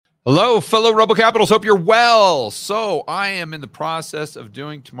Hello, fellow Rebel Capitals. Hope you're well. So I am in the process of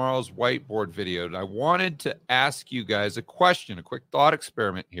doing tomorrow's whiteboard video, and I wanted to ask you guys a question, a quick thought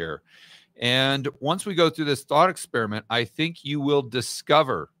experiment here. And once we go through this thought experiment, I think you will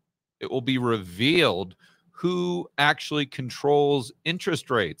discover, it will be revealed who actually controls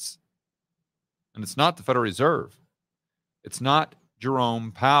interest rates. And it's not the Federal Reserve. It's not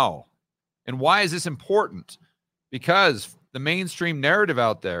Jerome Powell. And why is this important? Because the mainstream narrative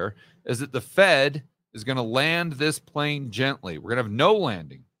out there is that the Fed is going to land this plane gently. We're going to have no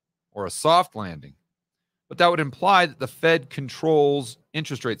landing or a soft landing. But that would imply that the Fed controls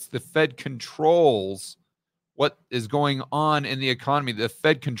interest rates. The Fed controls what is going on in the economy. The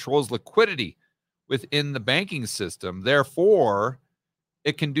Fed controls liquidity within the banking system. Therefore,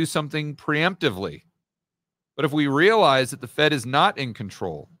 it can do something preemptively. But if we realize that the Fed is not in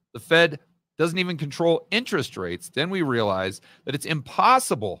control, the Fed doesn't even control interest rates, then we realize that it's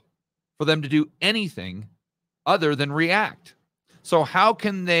impossible for them to do anything other than react. So how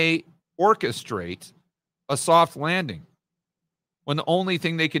can they orchestrate a soft landing when the only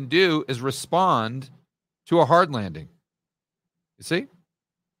thing they can do is respond to a hard landing? You see?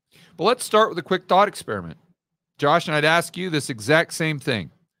 But let's start with a quick thought experiment. Josh, and I'd ask you this exact same thing.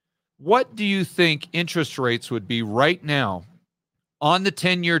 What do you think interest rates would be right now on the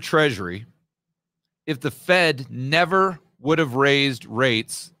 10-year Treasury if the Fed never would have raised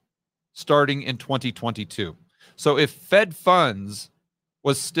rates starting in 2022? So if Fed funds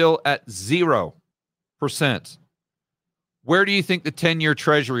was still at 0%, where do you think the 10-year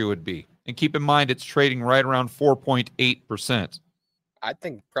Treasury would be? And keep in mind, it's trading right around 4.8%. I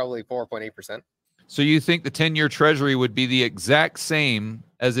think probably 4.8%. So you think the 10-year Treasury would be the exact same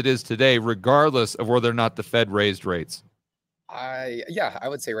as it is today, regardless of whether or not the Fed raised rates? I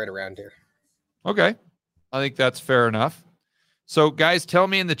would say right around here. Okay. I think that's fair enough. So, guys, tell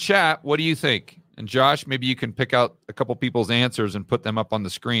me in the chat, what do you think? And Josh, maybe you can pick out a couple people's answers and put them up on the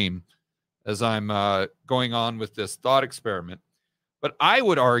screen as I'm going on with this thought experiment. But I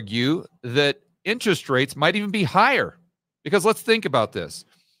would argue that interest rates might even be higher, because let's think about this.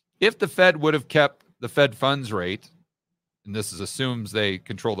 If the Fed would have kept the Fed funds rate, and this assumes they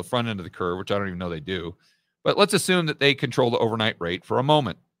control the front end of the curve, which I don't even know they do, but let's assume that they control the overnight rate for a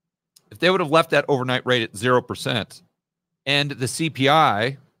moment. If they would have left that overnight rate at 0% and the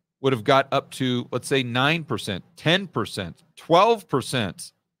CPI would have got up to, let's say, 9%, 10%,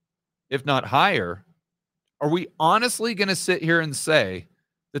 12%, if not higher, are we honestly going to sit here and say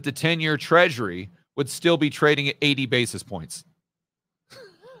that the 10-year Treasury would still be trading at 80 basis points?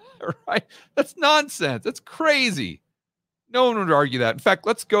 Right? That's nonsense. That's crazy. No one would argue that. In fact,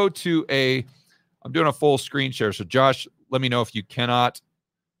 let's go to I'm doing a full screen share. So Josh, let me know if you cannot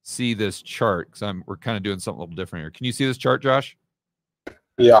see this chart, because we're kind of doing something a little different here. Can you see this chart, Josh?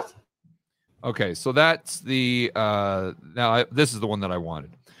 Yeah. Okay, so that's this is the one that I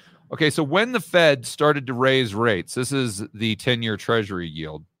wanted. Okay, so when the Fed started to raise rates, this is the 10-year Treasury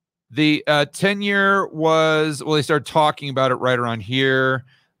yield. The 10-year they started talking about it right around here.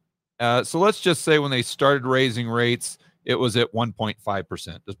 So let's just say when they started raising rates, it was at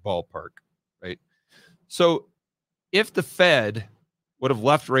 1.5%, just ballpark, right? So if the Fed would have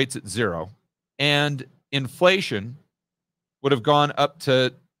left rates at 0 and inflation would have gone up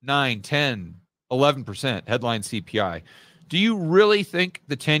to 9, 10, 11%, headline CPI, do you really think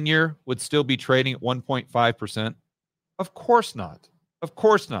the 10-year would still be trading at 1.5%? Of course not. Of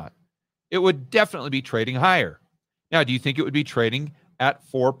course not. It would definitely be trading higher. Now, do you think it would be trading at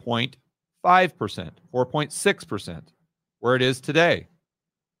 4.5%, 4.6%, where it is today?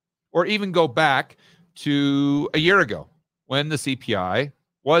 Or even go back to a year ago when the CPI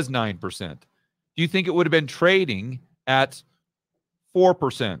was 9%. Do you think it would have been trading at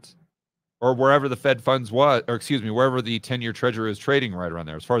 4% or wherever the Fed funds was, or excuse me, wherever the 10-year Treasury is trading right around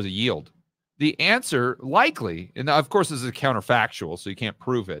there as far as a yield? The answer likely, and of course this is counterfactual, so you can't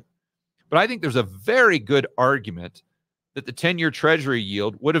prove it, but I think there's a very good argument that the 10-year Treasury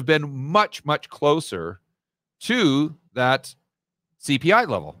yield would have been much, much closer to that CPI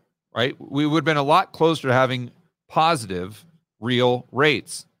level, right? We would have been a lot closer to having positive real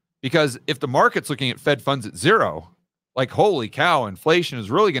rates, because if the market's looking at Fed funds at 0, like, holy cow, inflation is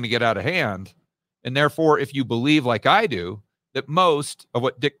really going to get out of hand. And therefore, if you believe, like I do, that most of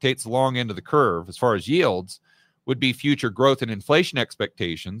what dictates the long end of the curve as far as yields would be future growth and inflation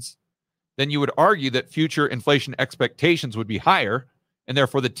expectations, then you would argue that future inflation expectations would be higher, and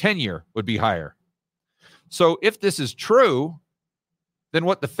therefore the 10-year would be higher. So if this is true, then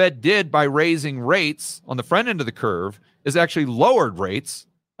what the Fed did by raising rates on the front end of the curve is actually lowered rates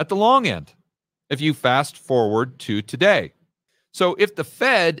at the long end, if you fast forward to today. So if the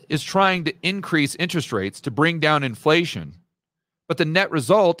Fed is trying to increase interest rates to bring down inflation, but the net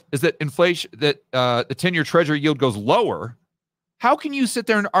result is that the 10-year Treasury yield goes lower, how can you sit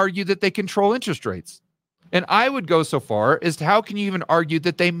there and argue that they control interest rates? And I would go so far as to how can you even argue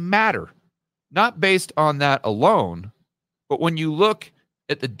that they matter? Not based on that alone, but when you look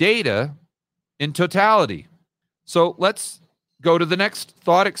at the data in totality. So let's go to the next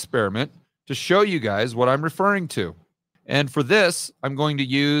thought experiment to show you guys what I'm referring to. And for this, I'm going to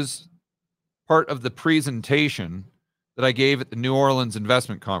use part of the presentation that I gave at the New Orleans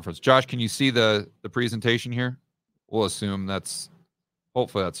Investment Conference. Josh, can you see the presentation here? We'll assume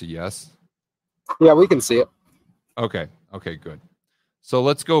hopefully that's a yes. Yeah, we can see it. Okay, good. So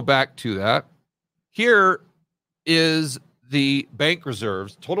let's go back to that. Here is the bank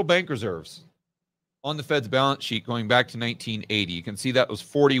reserves, total bank reserves on the Fed's balance sheet going back to 1980. You can see that was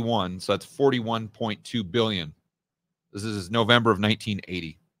 41, so that's 41.2 billion. This is November of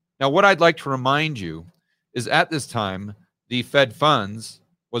 1980. Now, what I'd like to remind you is at this time, the Fed funds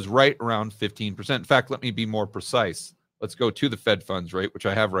was right around 15%. In fact, let me be more precise. Let's go to the Fed funds rate, which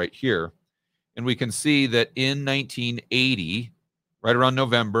I have right here. And we can see that in 1980, right around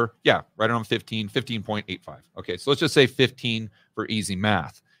November, right around 15.85. Okay, so let's just say 15 for easy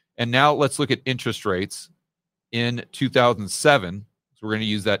math. And now let's look at interest rates in 2007. So we're going to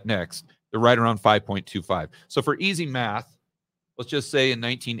use that next. They're right around 5.25. So for easy math, let's just say in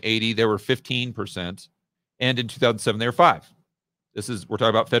 1980, they were 15%. And in 2007, they were 5. We're talking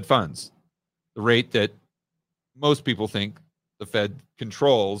about Fed funds, the rate that most people think the Fed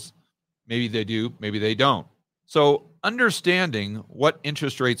controls. Maybe they do, maybe they don't. So understanding what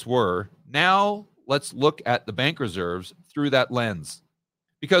interest rates were, now let's look at the bank reserves through that lens.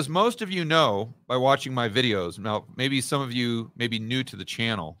 Because most of you know by watching my videos, now maybe some of you may be new to the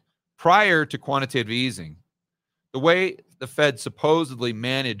channel, prior to quantitative easing, the way the Fed supposedly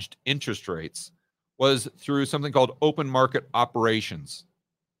managed interest rates was through something called open market operations.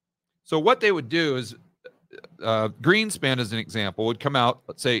 So what they would do is, Greenspan, as an example, would come out,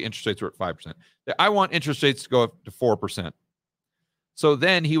 let's say interest rates were at 5%. I want interest rates to go up to 4%. So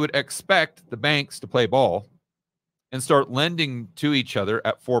then he would expect the banks to play ball and start lending to each other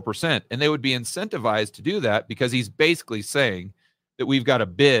at 4%. And they would be incentivized to do that because he's basically saying that we've got a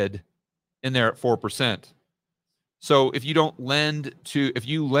bid in there at 4%. So if you lend to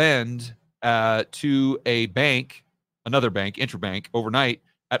a bank, another bank, interbank, overnight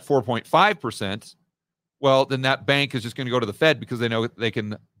at 4.5%, well, then that bank is just going to go to the Fed because they know they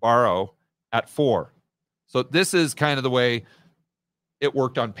can borrow at 4. So this is kind of the way it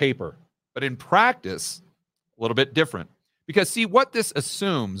worked on paper. But in practice, a little bit different. Because see, what this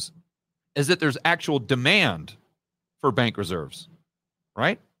assumes is that there's actual demand for bank reserves,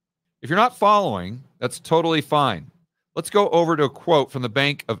 right? If you're not following, that's totally fine. Let's go over to a quote from the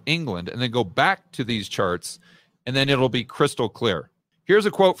Bank of England and then go back to these charts, and then it'll be crystal clear. Here's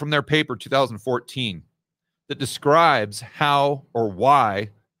a quote from their paper 2014 that describes how or why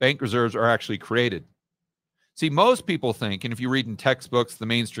bank reserves are actually created. See, most people think, and if you read in textbooks, the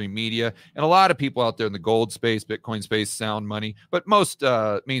mainstream media, and a lot of people out there in the gold space, Bitcoin space, sound money, but most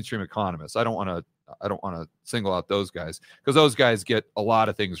mainstream economists, I don't want to single out those guys because those guys get a lot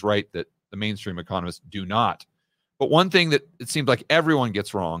of things right that the mainstream economists do not. But one thing that it seems like everyone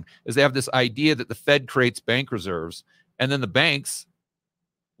gets wrong is they have this idea that the Fed creates bank reserves, and then the banks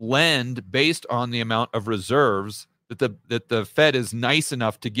lend based on the amount of reserves that the Fed is nice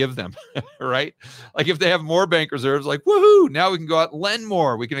enough to give them, right? Like if they have more bank reserves, like, woohoo, now we can go out and lend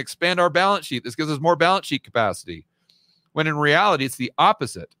more. We can expand our balance sheet. This gives us more balance sheet capacity. When in reality, it's the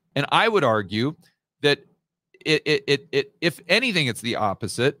opposite. And I would argue that if anything, it's the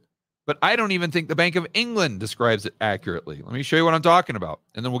opposite. But I don't even think the Bank of England describes it accurately. Let me show you what I'm talking about,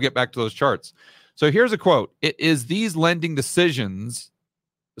 and then we'll get back to those charts. So here's a quote. It is these lending decisions,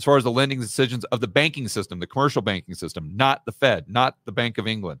 as far as the lending decisions of the banking system, the commercial banking system, not the Fed, not the Bank of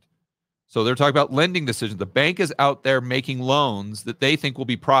England. So they're talking about lending decisions. The bank is out there making loans that they think will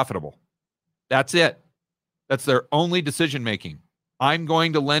be profitable. That's it. That's their only decision making. I'm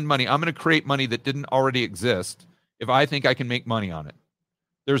going to lend money. I'm going to create money that didn't already exist if I think I can make money on it.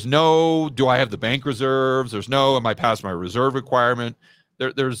 There's no, do I have the bank reserves? There's no, am I past my reserve requirement?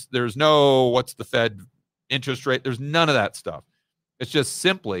 There's no, what's the Fed interest rate? There's none of that stuff. It's just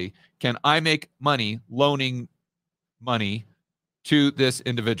simply, can I make money loaning money to this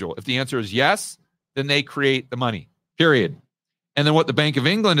individual? If the answer is yes, then they create the money, period. And then what the Bank of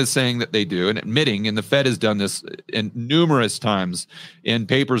England is saying that they do and admitting, and the Fed has done this in numerous times in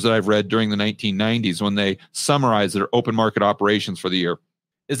papers that I've read during the 1990s when they summarize their open market operations for the year,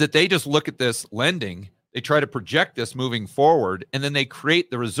 is that they just look at this lending They try to project this moving forward, and then they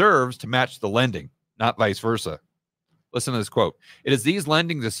create the reserves to match the lending, not vice versa. Listen to this quote. It is these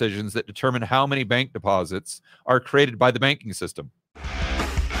lending decisions that determine how many bank deposits are created by the banking system.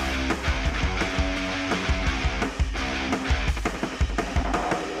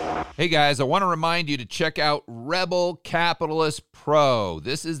 Hey guys, I want to remind you to check out Rebel Capitalist Pro.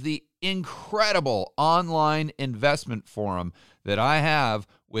 This is the incredible online investment forum that I have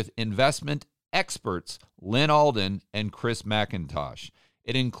with investment experts Lynn Alden and Chris McIntosh.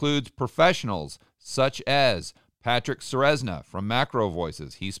 It includes professionals such as Patrick Ceresna from Macro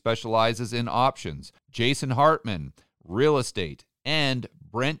Voices. He specializes in options. Jason Hartman, real estate, and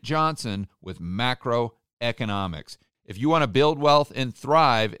Brent Johnson with macroeconomics. If you want to build wealth and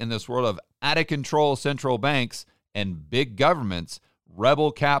thrive in this world of out-of-control central banks and big governments,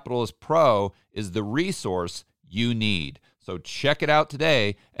 Rebel Capitalist Pro is the resource you need. So check it out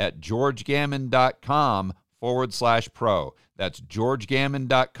today at georgegammon.com/pro. That's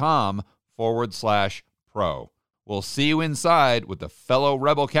georgegammon.com/pro. We'll see you inside with the fellow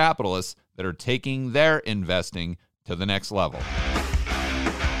Rebel capitalists that are taking their investing to the next level.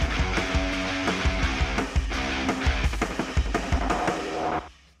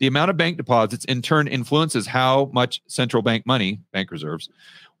 The amount of bank deposits in turn influences how much central bank money, bank reserves,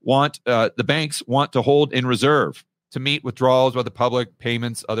 the banks want to hold in reserve to meet withdrawals by the public,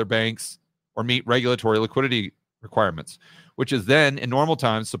 payments, other banks, or meet regulatory liquidity requirements, which is then in normal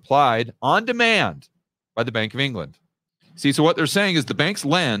times supplied on demand by the Bank of England. See, so what they're saying is the banks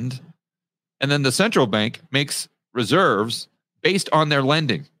lend, and then the central bank makes reserves based on their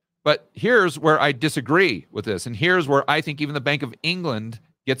lending. But here's where I disagree with this, and here's where I think even the Bank of England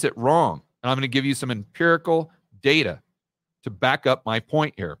gets it wrong. And I'm going to give you some empirical data to back up my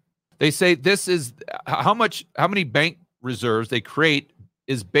point here. They say this is how many bank reserves they create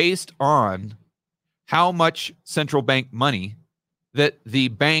is based on how much central bank money that the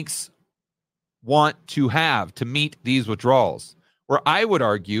banks want to have to meet these withdrawals. Where I would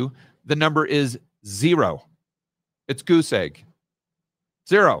argue the number is zero. It's goose egg.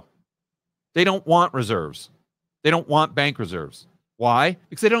 Zero. They don't want reserves. They don't want bank reserves. Why?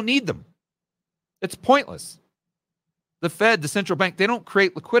 Because they don't need them. It's pointless. The Fed, the central bank, they don't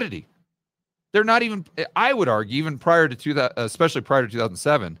create liquidity. They're not even, I would argue, even prior to especially prior to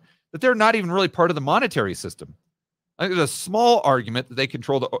 2007, that they're not even really part of the monetary system. I think there's a small argument that they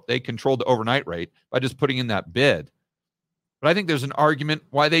controlled the overnight rate by just putting in that bid. But I think there's an argument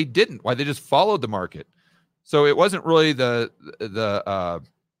why they didn't, why they just followed the market. So it wasn't really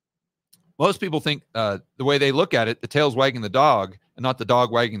most people think the way they look at it, the tail's wagging the dog and not the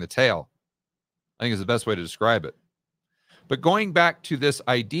dog wagging the tail. I think is the best way to describe it. But going back to this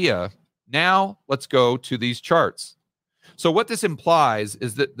idea, now let's go to these charts. So what this implies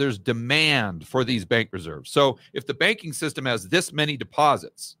is that there's demand for these bank reserves. So if the banking system has this many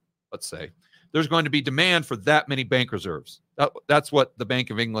deposits, let's say, there's going to be demand for that many bank reserves. That's what the Bank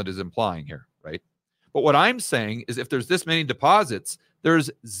of England is implying here, right? But what I'm saying is if there's this many deposits, there's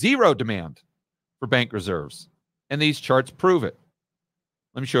zero demand for bank reserves. And these charts prove it.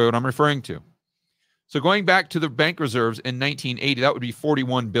 Let me show you what I'm referring to. So going back to the bank reserves in 1980, that would be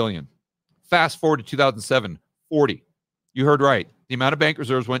 41 billion. Fast forward to 2007, 40. You heard right. The amount of bank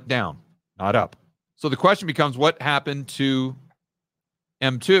reserves went down, not up. So the question becomes, what happened to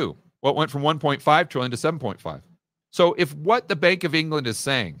M2? What went from 1.5 trillion to 7.5? So if what the Bank of England is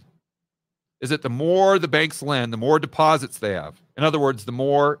saying is that the more the banks lend, the more deposits they have. In other words, the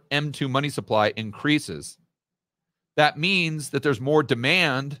more M2 money supply increases. That means that there's more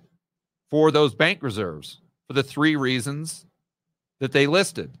demand for those bank reserves for the three reasons that they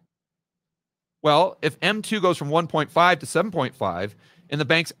listed. Well, if M2 goes from 1.5 to 7.5 and the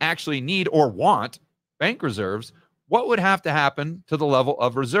banks actually need or want bank reserves, what would have to happen to the level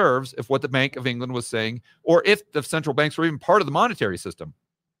of reserves if what the Bank of England was saying, or if the central banks were even part of the monetary system?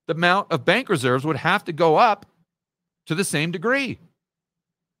 The amount of bank reserves would have to go up to the same degree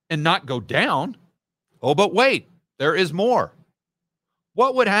and not go down. Oh, but wait, there is more.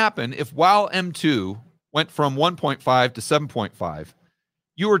 What would happen if while M2 went from 1.5 to 7.5,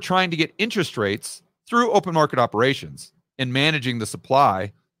 you were trying to get interest rates through open market operations and managing the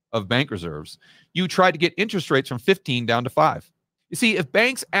supply of bank reserves? You tried to get interest rates from 15 down to 5. You see, if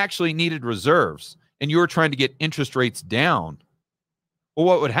banks actually needed reserves and you were trying to get interest rates down, well,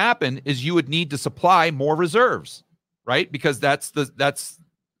 what would happen is you would need to supply more reserves, right? Because that's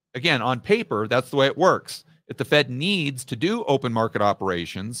again, on paper, that's the way it works. If the Fed needs to do open market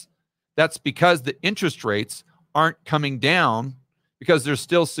operations, that's because the interest rates aren't coming down because there's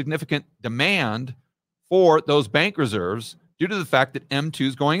still significant demand for those bank reserves due to the fact that M2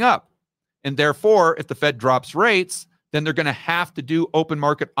 is going up. And therefore, if the Fed drops rates, then they're going to have to do open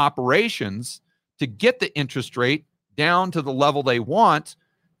market operations to get the interest rate down to the level they want,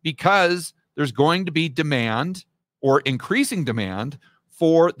 because there's going to be demand or increasing demand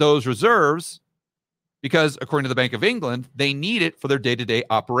for those reserves, because according to the Bank of England, they need it for their day-to-day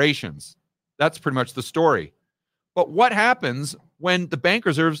operations. That's pretty much the story. But what happens when the bank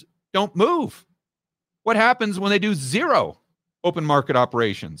reserves don't move? What happens when they do zero open market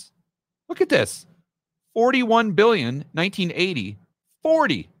operations? Look at this. 41 billion 1980,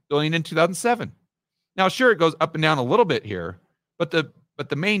 40 billion in 2007. Now, sure, it goes up and down a little bit here, but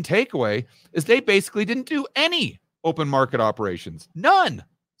the main takeaway is they basically didn't do any open market operations. None.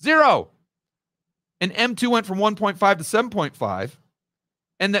 Zero. And M2 went from 1.5 to 7.5,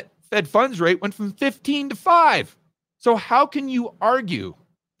 and the Fed funds rate went from 15 to 5. So how can you argue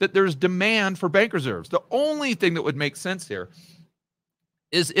that there's demand for bank reserves? The only thing that would make sense here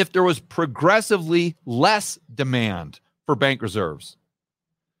is if there was progressively less demand for bank reserves.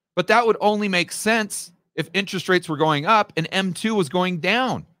 But that would only make sense if interest rates were going up and M2 was going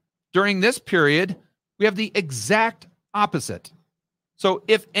down. During this period, we have the exact opposite. So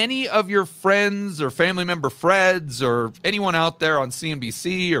if any of your friends or family member Freds or anyone out there on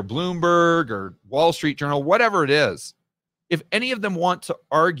CNBC or Bloomberg or Wall Street Journal, whatever it is, if any of them want to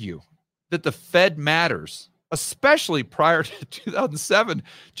argue that the Fed matters, especially prior to 2007,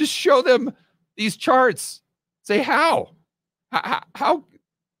 just show them these charts. Say how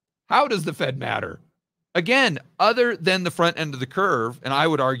does the Fed matter? Again, other than the front end of the curve, and I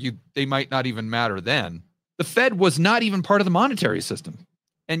would argue they might not even matter then, the Fed was not even part of the monetary system.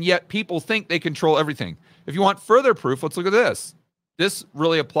 And yet people think they control everything. If you want further proof, let's look at this. This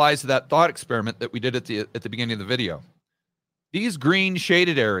really applies to that thought experiment that we did at the beginning of the video. These green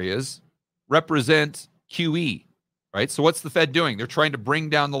shaded areas represent QE, right? So what's the Fed doing? They're trying to bring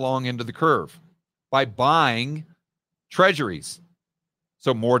down the long end of the curve by buying treasuries.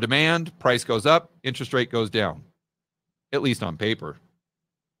 So more demand, price goes up, interest rate goes down, at least on paper.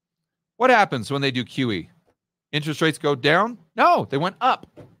 What happens when they do QE? Interest rates go down? No, they went up.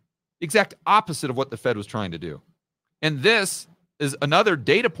 The exact opposite of what the Fed was trying to do. And this is another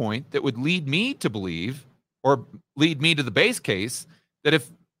data point that would lead me to believe, or lead me to the base case, that if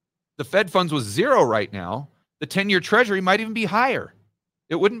the Fed funds was zero right now, the 10-year Treasury might even be higher.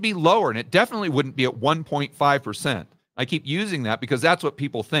 It wouldn't be lower, and it definitely wouldn't be at 1.5%. I keep using that because that's what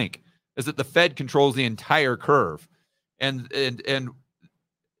people think, is that the Fed controls the entire curve. And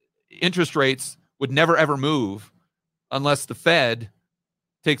interest rates would never, ever move unless the Fed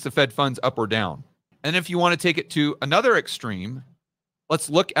takes the Fed funds up or down. And if you want to take it to another extreme, let's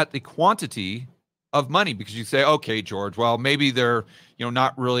look at the quantity of money, because you say, okay, George, well, maybe they're,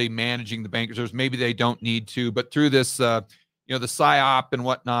 not really managing the bank reserves. Maybe they don't need to, but through this, the PSYOP and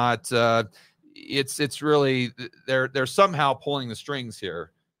whatnot, it's really, they're somehow pulling the strings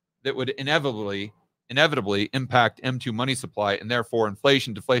here that would inevitably impact M2 money supply, and therefore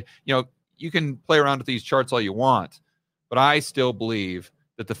inflation, deflation. You can play around with these charts all you want, but I still believe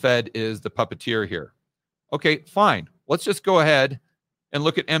that the Fed is the puppeteer here. Okay, fine. Let's just go ahead and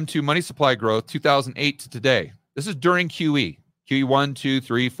look at M2 money supply growth 2008 to today. This is during QE. QE 1, 2,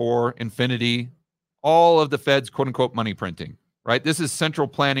 3, 4, infinity, all of the Fed's quote-unquote money printing, right? This is central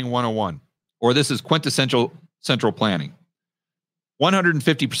planning 101, or this is quintessential central planning.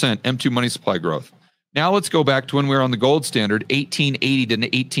 150% M2 money supply growth. Now let's go back to when we were on the gold standard, 1880 to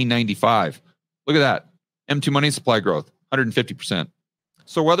 1895. Look at that. M2 money supply growth, 150%.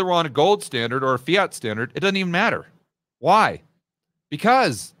 So whether we're on a gold standard or a fiat standard, it doesn't even matter. Why?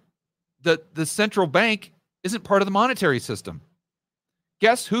 Because the central bank isn't part of the monetary system.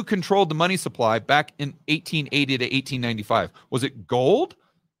 Guess who controlled the money supply back in 1880 to 1895? Was it gold?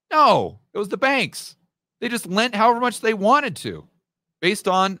 No, it was the banks. They just lent however much they wanted to, based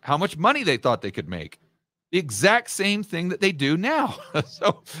on how much money they thought they could make. The exact same thing that they do now.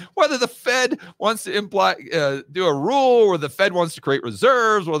 So whether the Fed wants to do a rule, or the Fed wants to create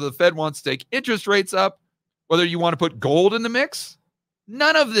reserves, whether the Fed wants to take interest rates up, whether you want to put gold in the mix,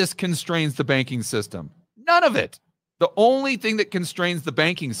 none of this constrains the banking system. None of it. The only thing that constrains the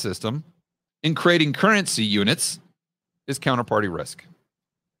banking system in creating currency units is counterparty risk.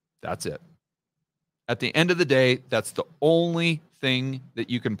 That's it. At the end of the day, that's the only thing that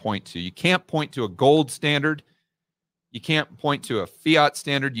you can point to. You can't point to a gold standard. You can't point to a fiat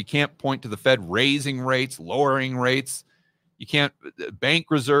standard. You can't point to the Fed raising rates, lowering rates. You can't, bank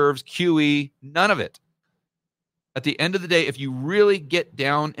reserves, QE, none of it. At the end of the day, if you really get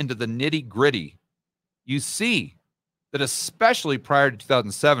down into the nitty gritty, you see that especially prior to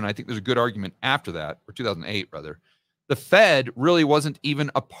 2007, I think there's a good argument after that, or 2008 rather, The Fed really wasn't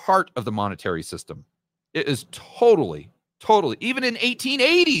even a part of the monetary system. It is totally, even in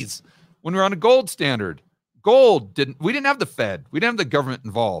 1880s when we were on a gold standard, we didn't have the Fed. We didn't have the government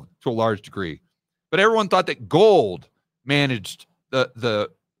involved to a large degree. But everyone thought that gold managed the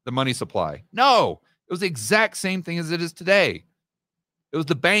money supply. No, it was the exact same thing as it is today. It was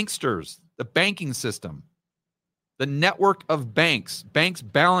the banksters, the banking system, the network of banks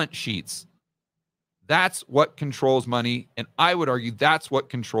balance sheets. That's what controls money. And I would argue that's what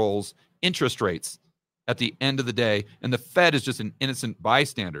controls interest rates at the end of the day. And the Fed is just an innocent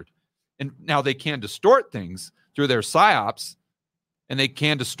bystander. And now they can distort things through their psyops, and they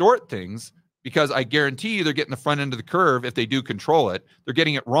can distort things because I guarantee you they're getting the front end of the curve. If they do control it, they're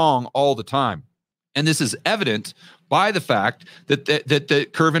getting it wrong all the time. And this is evident by the fact that the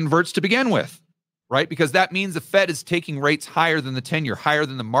curve inverts to begin with, right? Because that means the Fed is taking rates higher than the 10-year, higher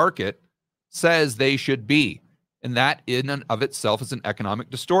than the market says they should be. And that in and of itself is an economic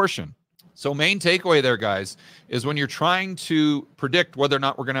distortion. So main takeaway there, guys, is when you're trying to predict whether or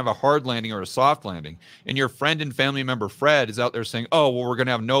not we're going to have a hard landing or a soft landing, and your friend and family member Fred is out there saying, oh, well, we're going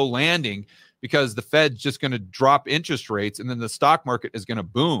to have no landing because the Fed's just going to drop interest rates and then the stock market is going to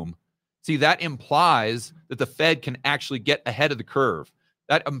boom. See, that implies that the Fed can actually get ahead of the curve.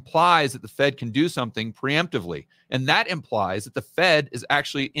 That implies that the Fed can do something preemptively. And that implies that the Fed is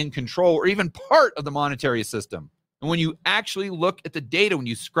actually in control or even part of the monetary system. And when you actually look at the data, when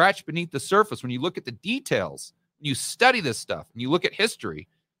you scratch beneath the surface, when you look at the details, when you study this stuff, when you look at history,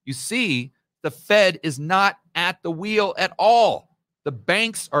 you see the Fed is not at the wheel at all. The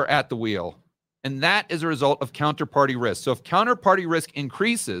banks are at the wheel. And that is a result of counterparty risk. So if counterparty risk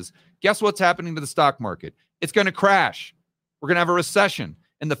increases, guess what's happening to the stock market? It's going to crash. We're going to have a recession.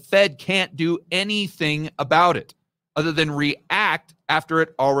 And the Fed can't do anything about it other than react after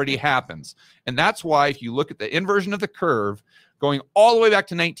it already happens. And that's why if you look at the inversion of the curve, going all the way back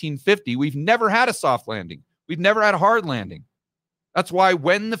to 1950, we've never had a soft landing. We've never had a hard landing. That's why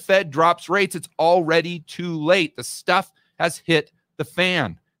when the Fed drops rates, it's already too late. The stuff has hit the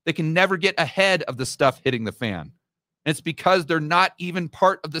fan. They can never get ahead of the stuff hitting the fan. And it's because they're not even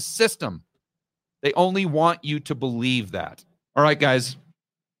part of the system. They only want you to believe that. All right, guys.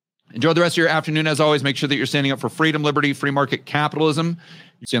 Enjoy the rest of your afternoon. As always, make sure that you're standing up for freedom, liberty, free market capitalism.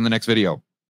 See you on the next video.